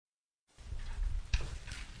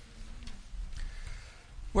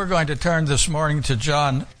We're going to turn this morning to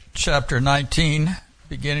John chapter 19,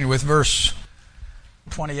 beginning with verse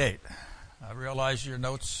 28. I realize your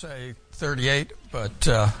notes say 38, but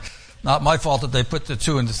not my fault that they put the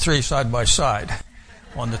 2 and the 3 side by side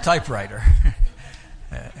on the typewriter.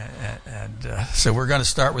 So we're going to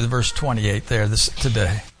start with verse 28 there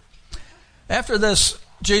today. After this,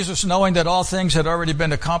 Jesus, knowing that all things had already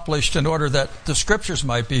been accomplished in order that the scriptures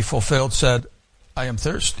might be fulfilled, said, I am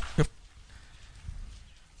thirsty.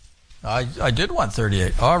 I did want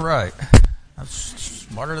 38. All right. That's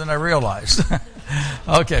smarter than I realized.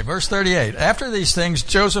 Okay, verse 38. After these things,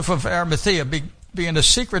 Joseph of Arimathea, being a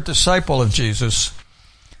secret disciple of Jesus,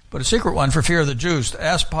 but a secret one for fear of the Jews,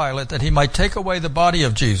 asked Pilate that he might take away the body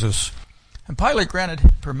of Jesus. And Pilate granted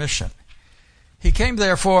him permission. He came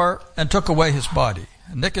therefore and took away his body.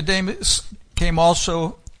 And Nicodemus came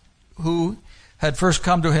also, who had first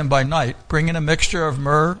come to him by night, bringing a mixture of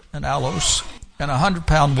myrrh and aloes and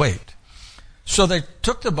 100-pound weight. So they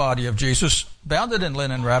took the body of Jesus, bound it in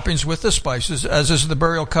linen wrappings with the spices, as is the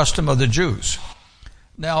burial custom of the Jews.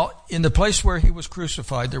 Now, in the place where he was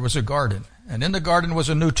crucified, there was a garden, and in the garden was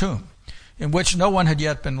a new tomb, in which no one had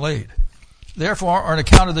yet been laid. Therefore, on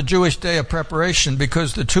account of the Jewish day of preparation,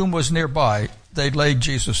 because the tomb was nearby, they laid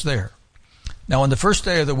Jesus there. Now, on the first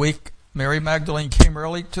day of the week, Mary Magdalene came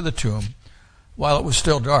early to the tomb, while it was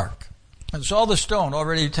still dark, and saw the stone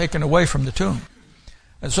already taken away from the tomb.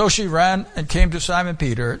 And so she ran and came to Simon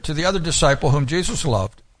Peter, to the other disciple whom Jesus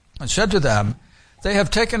loved, and said to them, They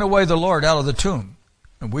have taken away the Lord out of the tomb,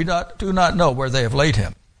 and we do not know where they have laid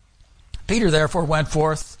him. Peter therefore went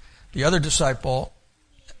forth, the other disciple,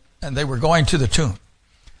 and they were going to the tomb.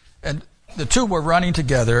 And the two were running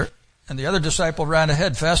together, and the other disciple ran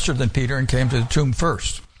ahead faster than Peter and came to the tomb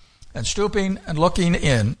first. And stooping and looking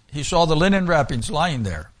in, he saw the linen wrappings lying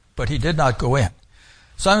there, but he did not go in.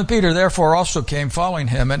 Simon Peter therefore also came following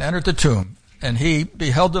him and entered the tomb, and he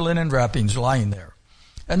beheld the linen wrappings lying there,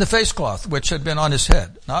 and the face cloth which had been on his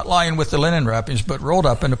head, not lying with the linen wrappings, but rolled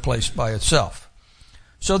up in a place by itself.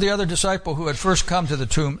 So the other disciple who had first come to the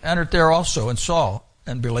tomb entered there also, and saw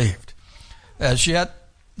and believed. As yet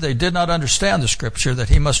they did not understand the scripture that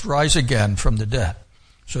he must rise again from the dead.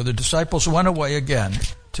 So the disciples went away again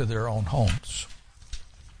to their own homes.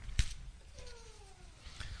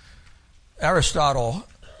 Aristotle,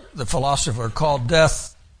 the philosopher, called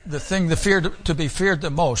death the thing to be feared the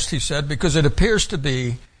most, he said, because it appears to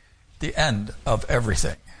be the end of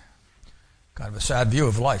everything. Kind of a sad view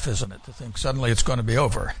of life, isn't it, to think suddenly it's going to be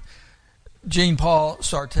over. Jean-Paul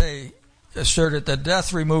Sartre asserted that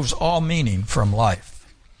death removes all meaning from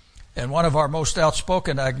life. And one of our most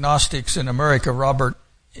outspoken agnostics in America, Robert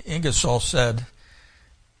Ingersoll, said,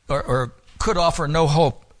 or could offer no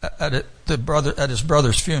hope at his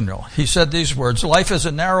brother's funeral. He said these words, Life is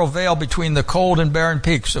a narrow veil between the cold and barren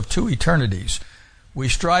peaks of two eternities. We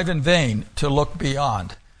strive in vain to look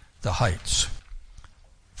beyond the heights.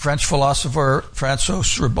 French philosopher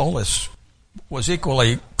François Rabelais was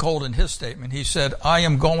equally cold in his statement. He said, I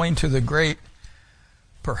am going to the great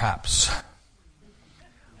perhaps.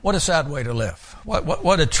 What a sad way to live.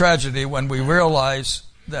 What a tragedy when we realize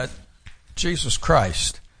that Jesus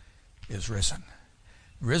Christ is risen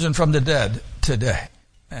from the dead today.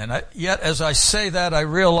 And yet, as I say that, I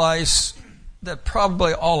realize that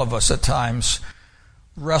probably all of us at times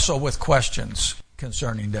wrestle with questions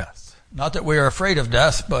concerning death. Not that we are afraid of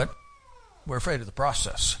death, but we're afraid of the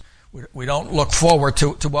process. We don't look forward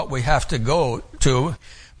to what we have to go to,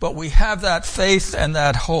 but we have that faith and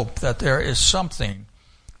that hope that there is something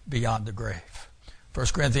beyond the grave. 1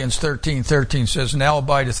 Corinthians 13:13 says, Now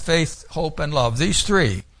abideth faith, hope, and love, these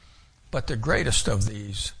three, but the greatest of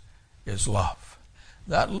these is love.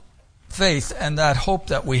 That faith and that hope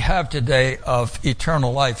that we have today of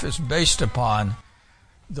eternal life is based upon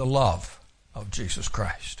the love of Jesus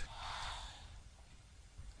Christ.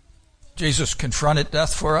 Jesus confronted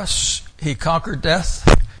death for us. He conquered death.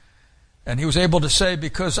 And he was able to say,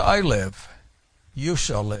 Because I live, you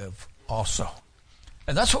shall live also.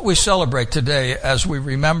 And that's what we celebrate today as we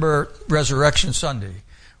remember Resurrection Sunday.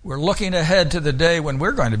 We're looking ahead to the day when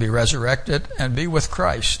we're going to be resurrected and be with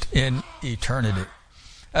Christ in eternity.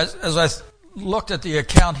 As I looked at the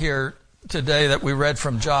account here today that we read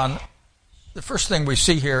from John, the first thing we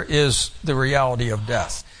see here is the reality of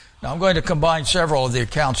death. Now, I'm going to combine several of the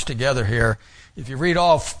accounts together here. If you read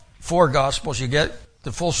all four Gospels, you get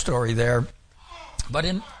the full story there. But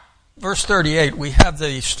in verse 38, we have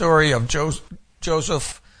the story of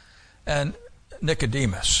Joseph and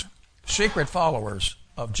Nicodemus, secret followers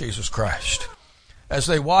of Jesus Christ. As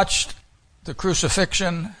they watched the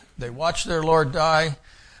crucifixion, they watched their Lord die,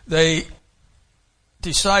 they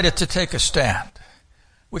decided to take a stand.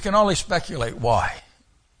 We can only speculate why,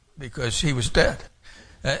 because he was dead.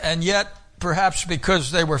 And yet, perhaps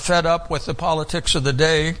because they were fed up with the politics of the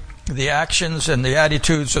day, the actions and the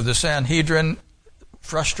attitudes of the Sanhedrin,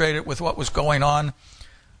 frustrated with what was going on,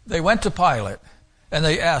 they went to Pilate and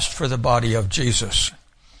they asked for the body of Jesus.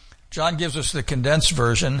 John gives us the condensed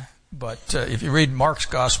version, but if you read Mark's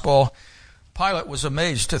gospel, Pilate was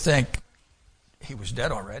amazed to think he was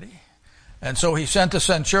dead already. And so he sent the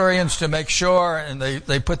centurions to make sure, and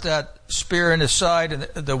they put that spear in his side, and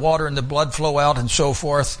the water and the blood flow out and so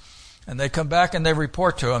forth. And they come back and they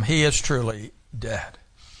report to him, he is truly dead.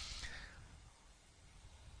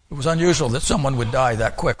 It was unusual that someone would die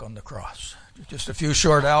that quick on the cross. Just a few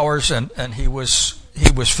short hours and he was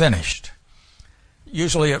finished.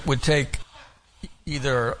 Usually it would take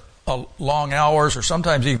either long hours or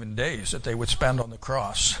sometimes even days that they would spend on the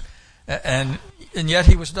cross. And yet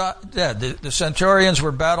he was not dead. The centurions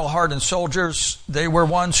were battle-hardened soldiers. They were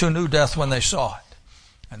ones who knew death when they saw it.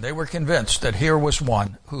 And they were convinced that here was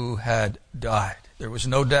one who had died. There was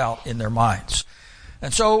no doubt in their minds.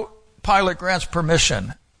 And so Pilate grants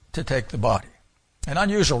permission to take the body. An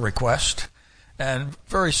unusual request, and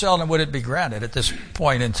very seldom would it be granted at this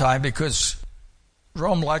point in time, because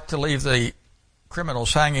Rome liked to leave the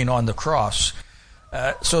criminals hanging on the cross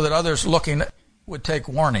so that others looking would take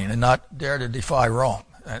warning and not dare to defy Rome.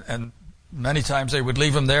 And many times they would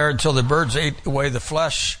leave them there until the birds ate away the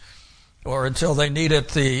flesh, or until they needed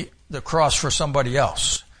the cross for somebody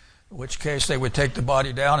else, in which case they would take the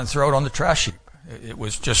body down and throw it on the trash heap. It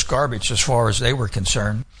was just garbage as far as they were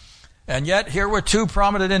concerned. And yet here were two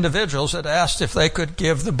prominent individuals that asked if they could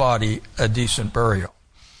give the body a decent burial.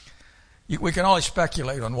 We can only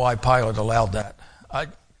speculate on why Pilate allowed that. I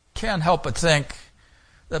can't help but think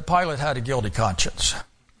that Pilate had a guilty conscience.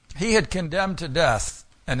 He had condemned to death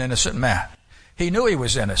an innocent man. He knew he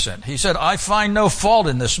was innocent. He said, I find no fault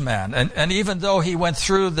in this man. And even though he went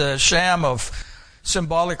through the sham of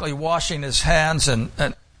symbolically washing his hands and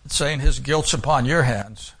saying his guilt's upon your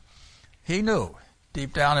hands, he knew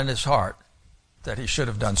deep down in his heart that he should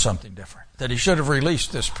have done something different, that he should have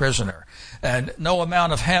released this prisoner. And no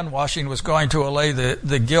amount of hand washing was going to allay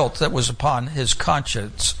the guilt that was upon his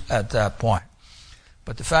conscience at that point.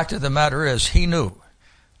 But the fact of the matter is, he knew,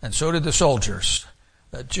 and so did the soldiers,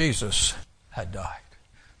 that Jesus had died.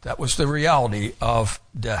 That was the reality of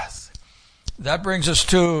death. That brings us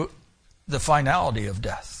to the finality of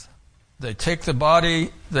death. They take the body,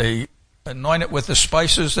 they anoint it with the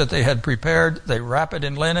spices that they had prepared, they wrap it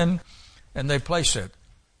in linen, and they place it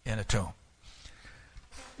in a tomb.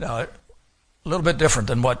 Now, a little bit different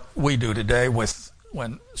than what we do today with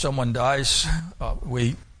when someone dies.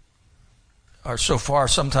 We are so far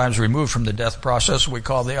sometimes removed from the death process. We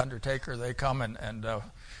call the undertaker. They come and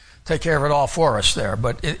take care of it all for us there.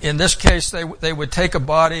 But in this case, they would take a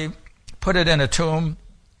body, put it in a tomb,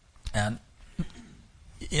 and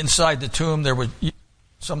inside the tomb there were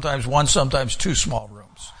sometimes one, sometimes two small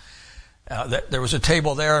rooms. There was a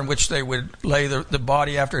table there in which they would lay the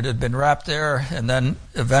body after it had been wrapped there, and then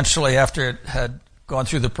eventually after it had gone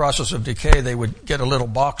through the process of decay, they would get a little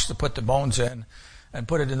box to put the bones in and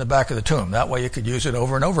put it in the back of the tomb. That way you could use it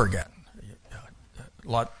over and over again. A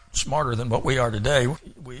lot smarter than what we are today.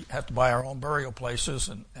 We have to buy our own burial places,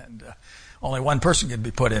 and only one person could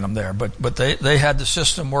be put in them there. But they had the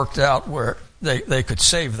system worked out where they could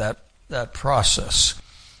save that process.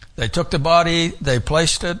 They took the body, they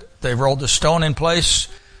placed it, they rolled the stone in place.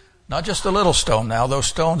 Not just a little stone now. Those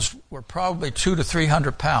stones were probably 200 to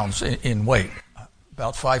 300 pounds in weight,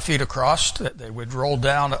 about 5 feet across. They would roll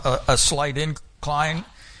down a slight incline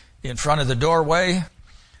in front of the doorway,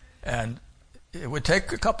 and it would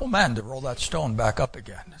take a couple men to roll that stone back up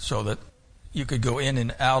again so that you could go in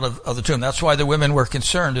and out of the tomb. That's why the women were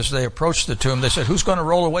concerned as they approached the tomb. They said, who's going to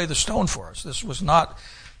roll away the stone for us? This was not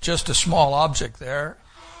just a small object there.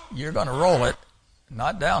 You're going to roll it,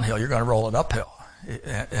 not downhill, you're going to roll it uphill.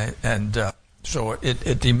 And so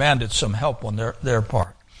it demanded some help on their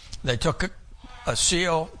part. They took a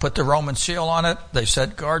seal, put the Roman seal on it. They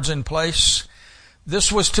set guards in place.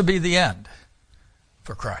 This was to be the end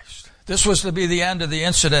for Christ. This was to be the end of the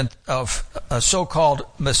incident of a so-called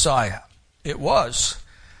Messiah. It was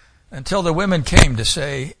until the women came to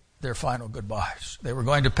say their final goodbyes. They were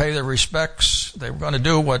going to pay their respects. They were going to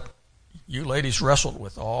do what you ladies wrestled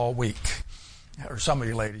with all week, or some of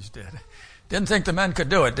you ladies did. Didn't think the men could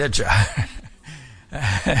do it, did you?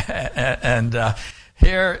 And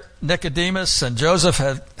here Nicodemus and Joseph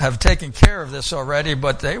have taken care of this already,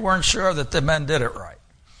 but they weren't sure that the men did it right.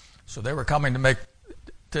 So they were coming to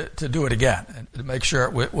do it again and to make sure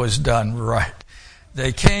it was done right.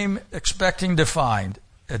 They came expecting to find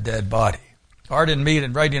a dead body. Arden Mead,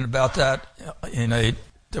 in writing about that in a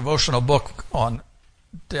devotional book on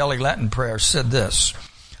daily Lenten prayer, said this: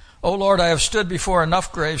 "O Lord, I have stood before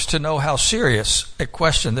enough graves to know how serious a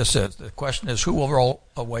question this is. The question is, who will roll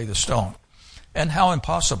away the stone? And how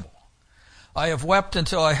impossible. I have wept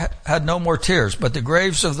until I had no more tears, but the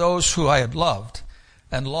graves of those who I had loved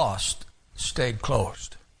and lost stayed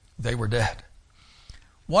closed. They were dead."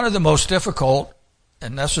 One of the most difficult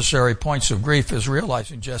and necessary points of grief is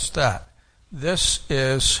realizing just that. This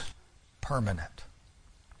is permanent.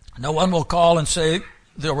 No one will call and say,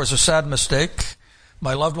 "There was a sad mistake.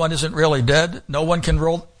 My loved one isn't really dead." No one can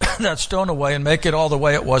roll that stone away and make it all the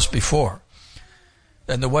way it was before,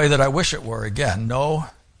 and the way that I wish it were again. No,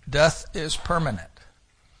 death is permanent.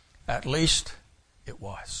 At least it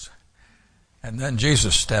was. And then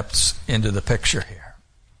Jesus steps into the picture here.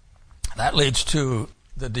 That leads to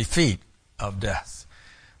the defeat of death.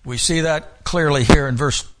 We see that clearly here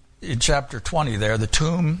in chapter 20 there. The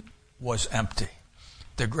tomb was empty.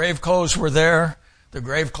 The grave clothes were there. The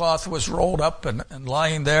grave cloth was rolled up and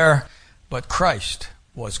lying there, but Christ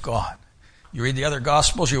was gone. You read the other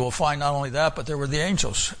Gospels, you will find not only that, but there were the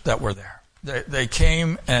angels that were there. They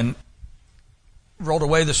came and rolled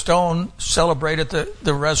away the stone, celebrated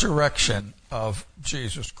the resurrection of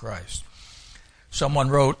Jesus Christ. Someone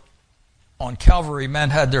wrote, "On Calvary, men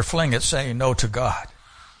had their fling at saying no to God.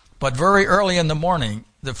 But very early in the morning,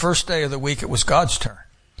 the first day of the week, it was God's turn.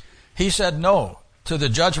 He said no to the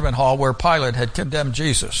judgment hall where Pilate had condemned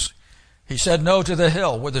Jesus. He said no to the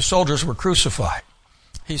hill where the soldiers were crucified.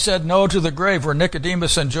 He said no to the grave where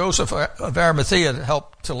Nicodemus and Joseph of Arimathea had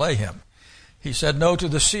helped to lay him. He said no to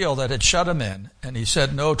the seal that had shut him in, and he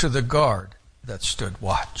said no to the guard that stood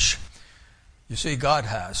watch." You see, God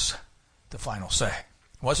has the final say.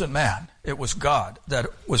 It wasn't man. It was God that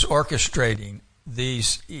was orchestrating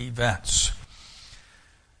these events.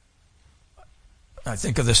 I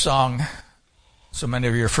think of the song so many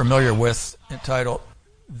of you are familiar with, entitled,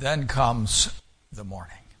 "Then Comes the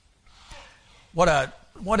Morning." What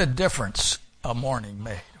a difference a morning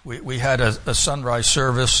made. We had a sunrise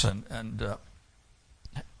service, and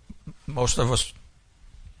most of us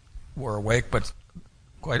were awake, but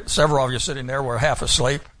quite several of you sitting there were half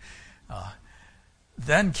asleep.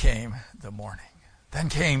 Then came the morning. Then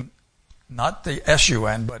came not the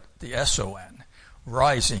S-U-N, but the S-O-N,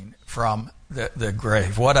 rising from the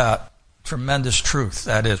grave. What a tremendous truth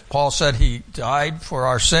that is. Paul said he died for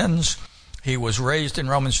our sins. He was raised in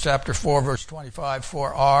Romans chapter 4, verse 25,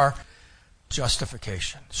 for our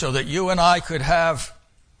justification, so that you and I could have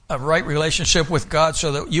a right relationship with God,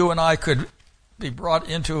 so that you and I could be brought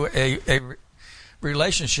into a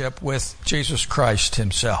relationship with Jesus Christ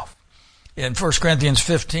himself. In 1 Corinthians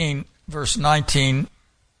 15, verse 19,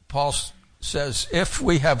 Paul says, "If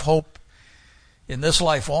we have hope in this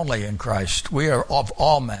life only in Christ, we are of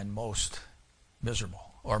all men most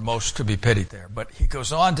miserable," or most to be pitied there. But he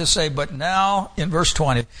goes on to say, "But now," in verse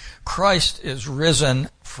 20, "Christ is risen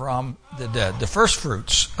from the dead, the first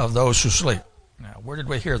fruits of those who sleep." Now, where did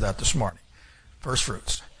we hear that this morning? First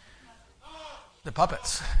fruits. The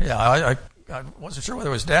puppets. Yeah, I wasn't sure whether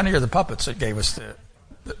it was Danny or the puppets that gave us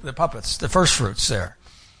the puppets, the first fruits there.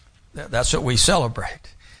 That's what we celebrate.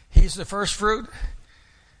 He's the first fruit.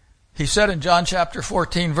 He said in John chapter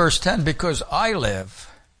 14, verse 10, "Because I live,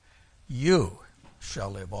 you shall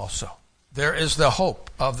live also." There is the hope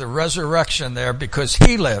of the resurrection there because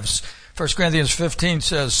he lives. 1 Corinthians 15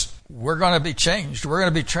 says we're going to be changed. We're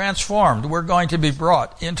going to be transformed. We're going to be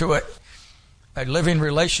brought into a living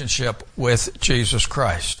relationship with Jesus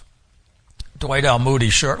Christ. Dwight L.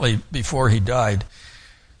 Moody, shortly before he died,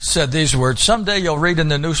 said these words: "Someday you'll read in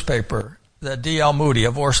the newspaper that D.L. Moody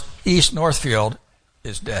of East Northfield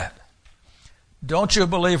is dead. Don't you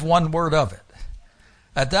believe one word of it.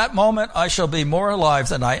 At that moment, I shall be more alive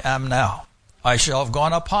than I am now. I shall have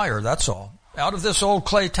gone up higher, that's all, out of this old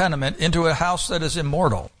clay tenement into a house that is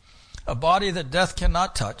immortal, a body that death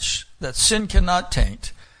cannot touch, that sin cannot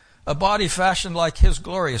taint, a body fashioned like his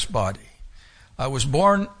glorious body. I was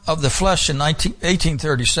born of the flesh in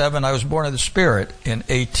 1837. I was born of the Spirit in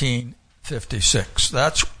 1856.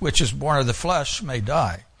 That which is born of the flesh may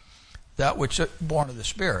die. That which is born of the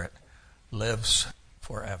Spirit lives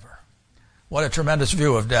forever." What a tremendous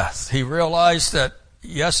view of death. He realized that,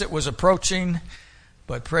 yes, it was approaching,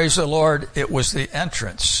 but praise the Lord, it was the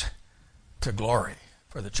entrance to glory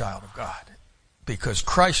for the child of God. Because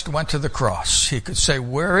Christ went to the cross, he could say,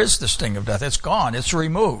 where is the sting of death? It's gone. It's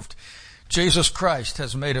removed. Jesus Christ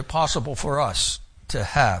has made it possible for us to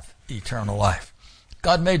have eternal life.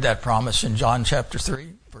 God made that promise in John chapter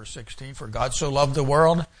 3, verse 16. "For God so loved the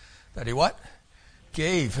world that he" what?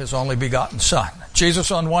 gave his only begotten Son.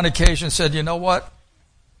 Jesus on one occasion said, you know what?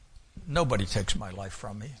 Nobody takes my life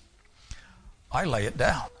from me. I lay it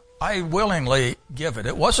down. I willingly give it.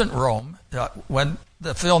 It wasn't Rome. When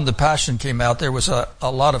the film The Passion came out, there was a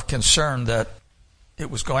lot of concern that it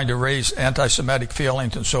was going to raise anti-Semitic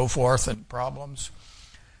feelings and so forth and problems.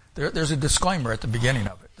 There's a disclaimer at the beginning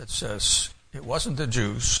of it that says it wasn't the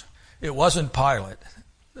Jews, it wasn't Pilate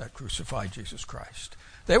that crucified Jesus Christ.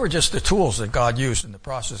 They were just the tools that God used in the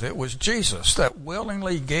process. It was Jesus that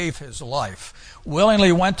willingly gave his life,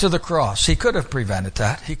 willingly went to the cross. He could have prevented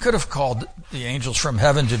that. He could have called the angels from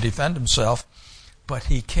heaven to defend himself, but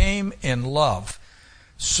he came in love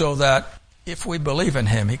so that if we believe in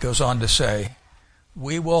him, he goes on to say,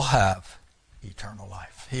 we will have eternal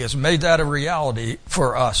life. He has made that a reality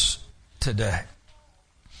for us today.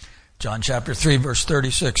 John chapter 3, verse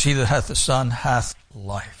 36, he that hath the Son hath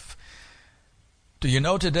life. Do you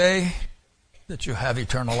know today that you have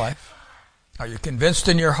eternal life? Are you convinced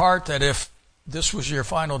in your heart that if this was your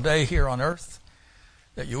final day here on earth,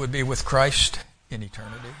 that you would be with Christ in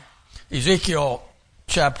eternity? Ezekiel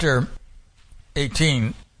chapter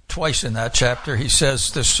 18, twice in that chapter, he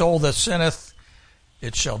says, the soul that sinneth,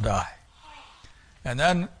 it shall die. And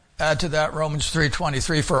then add to that Romans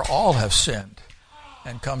 3:23, for all have sinned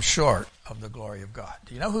and come short of the glory of God.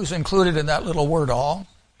 Do you know who's included in that little word all?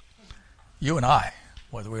 You and I,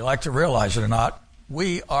 whether we like to realize it or not,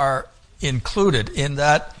 we are included in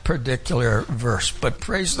that particular verse. But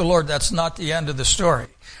praise the Lord, that's not the end of the story.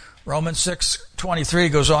 Romans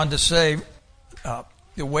 6:23 goes on to say,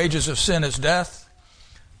 the wages of sin is death,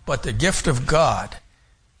 but the gift of God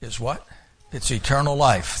is what? It's eternal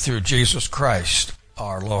life through Jesus Christ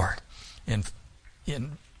our Lord.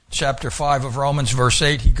 In chapter 5 of Romans, verse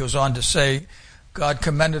 8, he goes on to say, God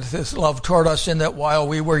commendeth his love toward us in that while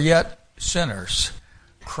we were yet sinners,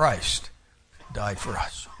 Christ died for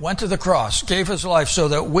us. Went to the cross, gave his life so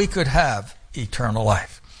that we could have eternal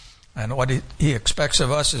life. And what he expects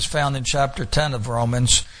of us is found in chapter 10 of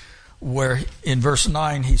Romans, where in verse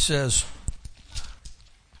 9 he says,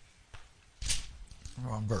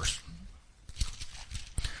 wrong verse.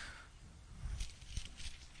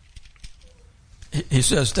 He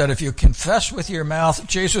says that if you confess with your mouth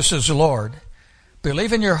Jesus is Lord,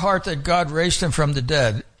 believe in your heart that God raised him from the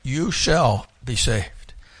dead, you shall be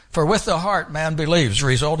saved. For with the heart man believes,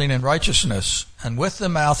 resulting in righteousness, and with the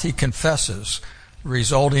mouth he confesses,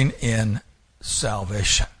 resulting in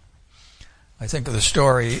salvation. I think of the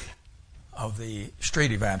story of the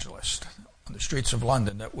street evangelist on the streets of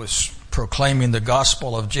London that was proclaiming the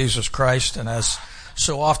gospel of Jesus Christ, and as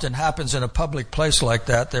so often happens in a public place like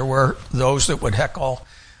that, there were those that would heckle,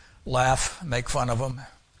 laugh, make fun of him.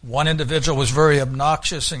 One individual was very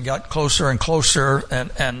obnoxious and got closer and closer,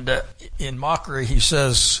 and in mockery he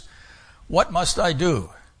says, what must I do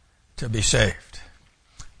to be saved?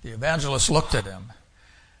 The evangelist looked at him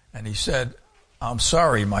and he said, I'm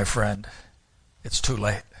sorry, my friend, it's too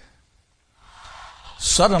late.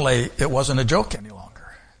 Suddenly it wasn't a joke any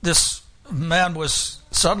longer. This man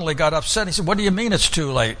suddenly got upset. He said, what do you mean it's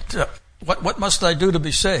too late? What must I do to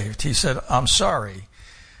be saved? He said, I'm sorry.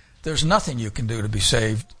 There's nothing you can do to be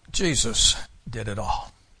saved. Jesus did it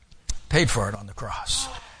all. Paid for it on the cross.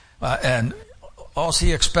 And all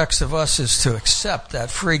he expects of us is to accept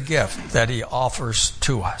that free gift that he offers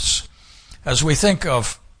to us. As we think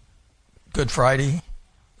of Good Friday,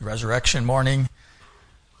 resurrection morning,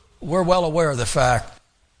 we're well aware of the fact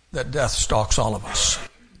that death stalks all of us.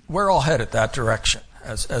 We're all headed that direction.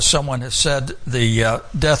 As someone has said, the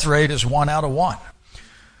death rate is 1 out of 1.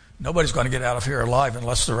 Nobody's going to get out of here alive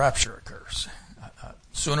unless the rapture occurs.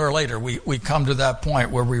 Sooner or later, we come to that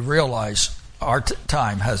point where we realize our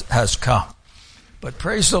time has come. But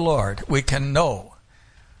praise the Lord, we can know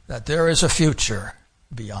that there is a future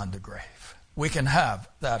beyond the grave. We can have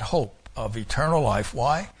that hope of eternal life.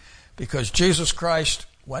 Why? Because Jesus Christ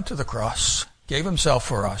went to the cross, gave himself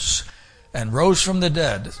for us, and rose from the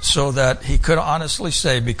dead so that he could honestly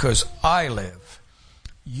say, because I live,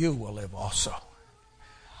 you will live also.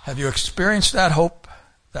 Have you experienced that hope,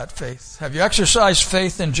 that faith? Have you exercised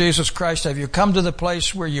faith in Jesus Christ? Have you come to the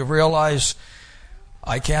place where you realize,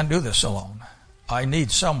 I can't do this alone. I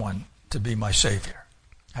need someone to be my Savior.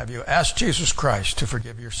 Have you asked Jesus Christ to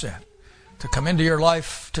forgive your sin, to come into your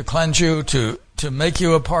life, to cleanse you, to make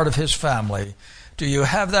you a part of his family? Do you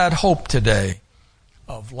have that hope today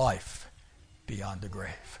of life beyond the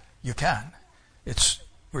grave? You can. It's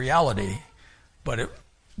reality, but it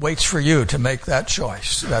waits for you to make that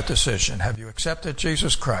choice, that decision. Have you accepted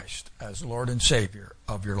Jesus Christ as Lord and Savior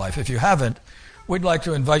of your life? If you haven't, we'd like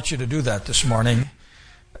to invite you to do that this morning.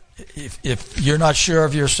 If you're not sure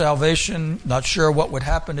of your salvation, not sure what would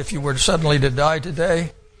happen if you were suddenly to die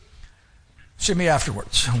today, see me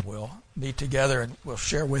afterwards. We'll meet together and we'll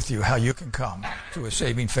share with you how you can come to a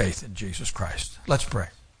saving faith in Jesus Christ. Let's pray.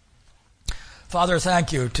 Father,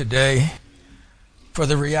 thank you today for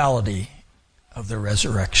the reality of the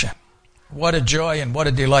resurrection. What a joy and what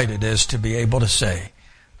a delight it is to be able to say,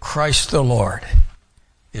 Christ the Lord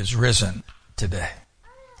is risen today.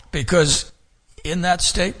 Because in that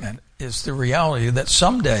statement is the reality that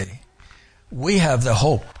someday we have the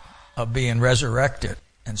hope of being resurrected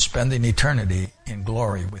and spending eternity in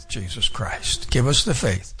glory with Jesus Christ. Give us the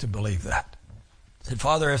faith to believe that. And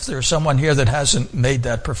Father, if there's someone here that hasn't made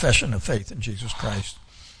that profession of faith in Jesus Christ,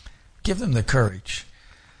 give them the courage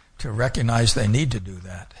to recognize they need to do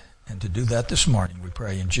that. And to do that this morning, we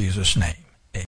pray in Jesus' name.